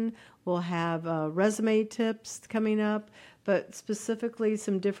fashion. We'll have resume tips coming up, but specifically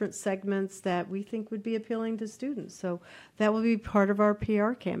some different segments that we think would be appealing to students. So that will be part of our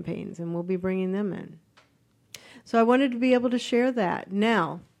PR campaigns, and we'll be bringing them in. So I wanted to be able to share that.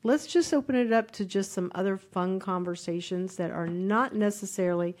 Now, let's just open it up to just some other fun conversations that are not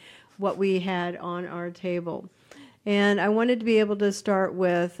necessarily what we had on our table. And I wanted to be able to start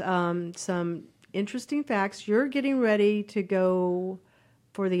with some interesting facts. You're getting ready to go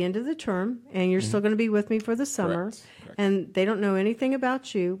for the end of the term, and you're still going to be with me for the summer. Correct. And they don't know anything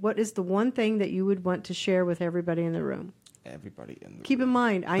about you. What is the one thing that you would want to share with everybody in the room? Everybody in the Keep in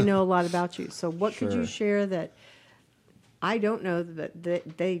mind, I know a lot about you. So what could you Sure. share that I don't know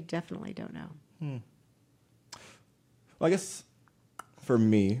that they definitely don't know? Well, I guess for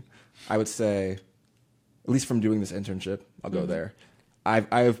me, I would say, at least from doing this internship, I'll go there.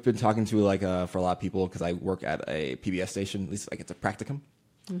 I've been talking to for a lot of people because I work at a PBS station. At least like it's a practicum,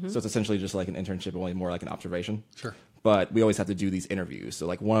 so it's essentially just like an internship, only more like an observation. Sure. But we always have to do these interviews. So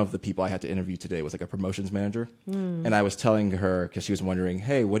like one of the people I had to interview today was like a promotions manager, and I was telling her because she was wondering,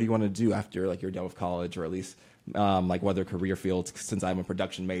 hey, what do you want to do after like you're done with college, or at least like what other career fields? Since I'm a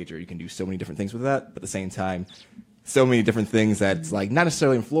production major, you can do so many different things with that. But at the same time, so many different things that's like not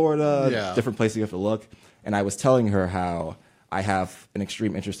necessarily in Florida, different places you have to look. And I was telling her how I have an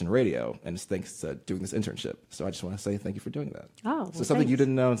extreme interest in radio, and it's thanks to doing this internship. So I just want to say thank you for doing that. Oh, so well, something you thanks.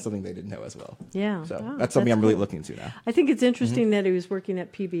 didn't know and something they didn't know as well. Yeah. So Oh, that's something I'm really cool. looking into now. I think it's interesting that he was working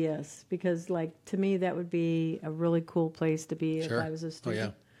at PBS because, like, to me, that would be a really cool place to be Sure. if I was a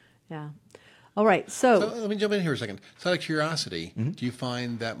student. Oh, yeah. All right. So So, let me jump in here a second. So out of curiosity, do you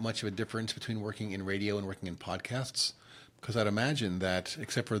find that much of a difference between working in radio and working in podcasts? Because I'd imagine that,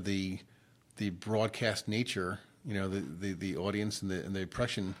 except for the broadcast nature, you know, the audience and the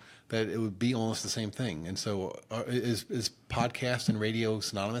impression, that it would be almost the same thing. And so is podcast and radio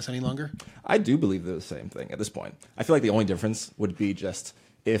synonymous any longer? I do believe they're the same thing at this point. I feel like the only difference would be just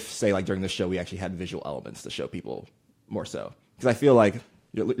if, say, like during the show, we actually had visual elements to show people more so. Because I feel like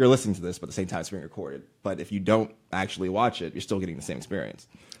you're listening to this, but at the same time it's being recorded. But if you don't actually watch it, you're still getting the same experience.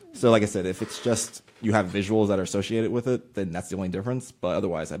 So like I said, if it's just you have visuals that are associated with it, then that's the only difference. But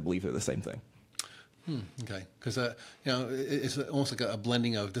otherwise, I believe they're the same thing. Okay, because it's almost like a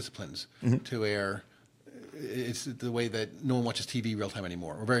blending of disciplines to where it's the way that no one watches TV real time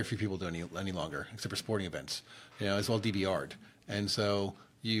anymore, or very few people do any longer, except for sporting events. You know, it's all DVR'd, and so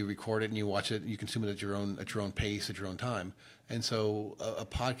you record it and you watch it, you consume it at your own pace, at your own time. And so a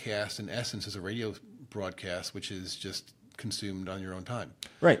podcast, in essence, is a radio broadcast, which is just consumed on your own time.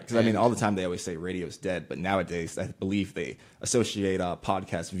 Right, because I mean, all the time they always say radio's dead, but nowadays I believe they associate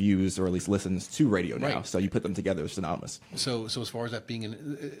podcast views or at least listens to radio now. Right. So you put them together, it's synonymous. So as far as that being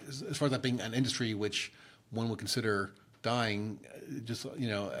an industry which one would consider dying, just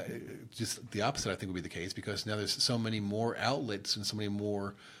the opposite I think would be the case, because now there's so many more outlets and so many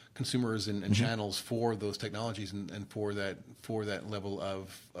more consumers and channels for those technologies and for that level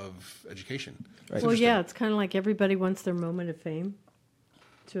of education. Right. well, yeah, it's kind of like everybody wants their moment of fame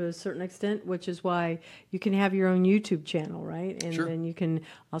to a certain extent, which is why you can have your own YouTube channel, right? And Sure. then you can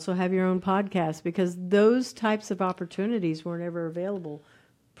also have your own podcast, because those types of opportunities weren't ever available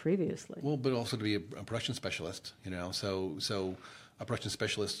previously. Well, but also to be a production specialist, you know. So a production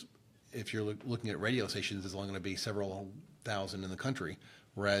specialist, if you're looking at radio stations, is only going to be several thousand in the country.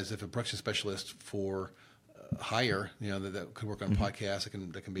 Whereas if a production specialist for hire, you know, that could work on podcasts,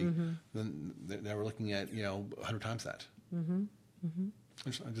 that can be, then now we're looking at 100 times that.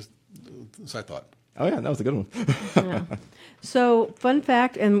 So I thought. Oh, yeah, that was a good one. Yeah. So, fun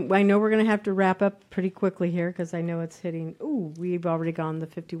fact, and I know we're going to have to wrap up pretty quickly here because I know it's hitting, we've already gone the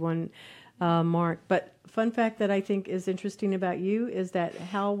 51 mark. But fun fact that I think is interesting about you is that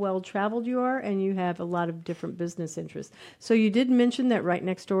how well traveled you are, and you have a lot of different business interests. So you did mention that right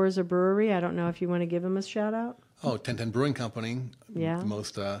next door is a brewery. I don't know if you want to give them a shout out. Oh, 1010 Brewing Company. Yeah. The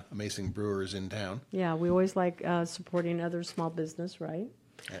most amazing brewers in town. Yeah, we always like supporting other small business, right?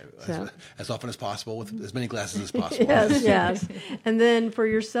 So. As often as possible, with as many glasses as possible. Yes. And then for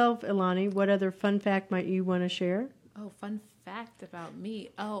yourself, Elloni, what other fun fact might you want to share? Oh, fun fact about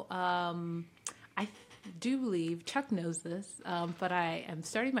me. I do believe Chuck knows this, but I am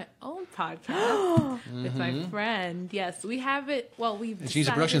starting my own podcast with my friend. Yes, we have it. Well, she's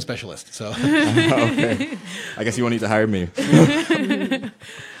a production specialist, so. Okay. I guess you won't need to hire me.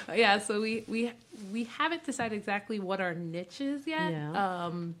 Yeah, so we haven't decided exactly what our niche is yet.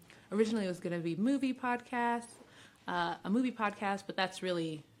 Yeah. Originally, it was going to be a movie podcast, but that's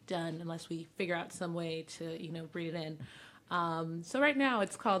really done unless we figure out some way to, breed it in. So right now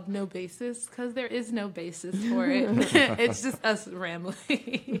it's called No Basis because there is no basis for it. It's just us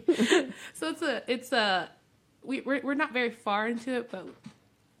rambling. So we're not very far into it, but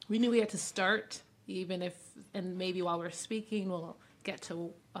we knew we had to start, and maybe while we're speaking, we'll get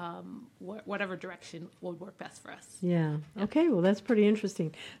to whatever direction would work best for us. Yeah. Okay. Well, that's pretty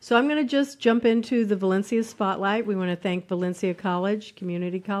interesting. So I'm going to just jump into the Valencia Spotlight. We want to thank Valencia College,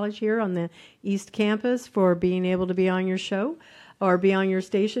 Community College here on the East Campus for being able to be on your show or be on your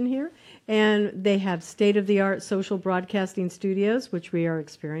station here. And they have state-of-the-art social broadcasting studios, which we are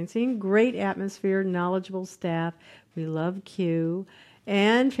experiencing. Great atmosphere, knowledgeable staff. We love Q.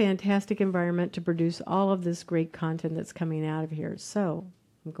 And fantastic environment to produce all of this great content that's coming out of here. So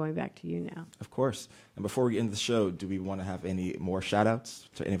I'm going back to you now. Of course. And before we end the show, do we want to have any more shout-outs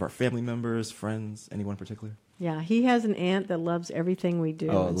to any of our family members, friends, anyone in particular? Yeah, he has an aunt that loves everything we do.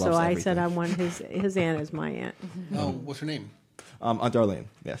 And so I everything. said I want his aunt as my aunt. Oh, what's her name? Aunt Darlene,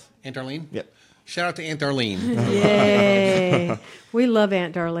 yes. Aunt Darlene? Yep. Shout out to Aunt Darlene. Yay. We love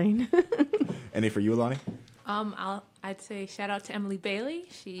Aunt Darlene. Any for you, Elloni? I'd say shout out to Emily Bailey.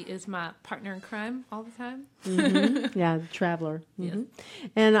 She is my partner in crime all the time. Mm-hmm. Yeah, traveler. Mm-hmm. Yes.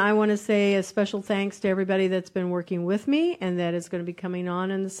 And I want to say a special thanks to everybody that's been working with me and that is going to be coming on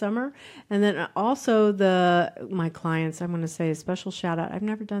in the summer. And then also my clients. I want to say a special shout out. I've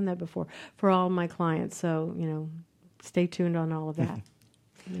never done that before for all my clients. So, stay tuned on all of that.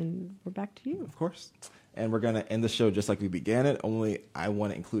 And we're back to you. Of course. And we're going to end the show just like we began it, only I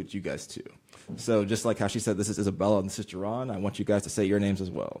want to include you guys too. So just like how she said, this is Isabella and this is Jerron, I want you guys to say your names as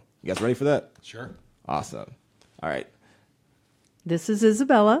well. You guys ready for that? Sure. Awesome. All right. This is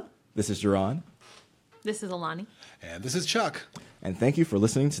Isabella. This is Jerron. This is Elloni. And this is Chuck. And thank you for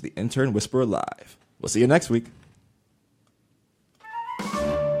listening to the Intern Whisperer Live. We'll see you next week.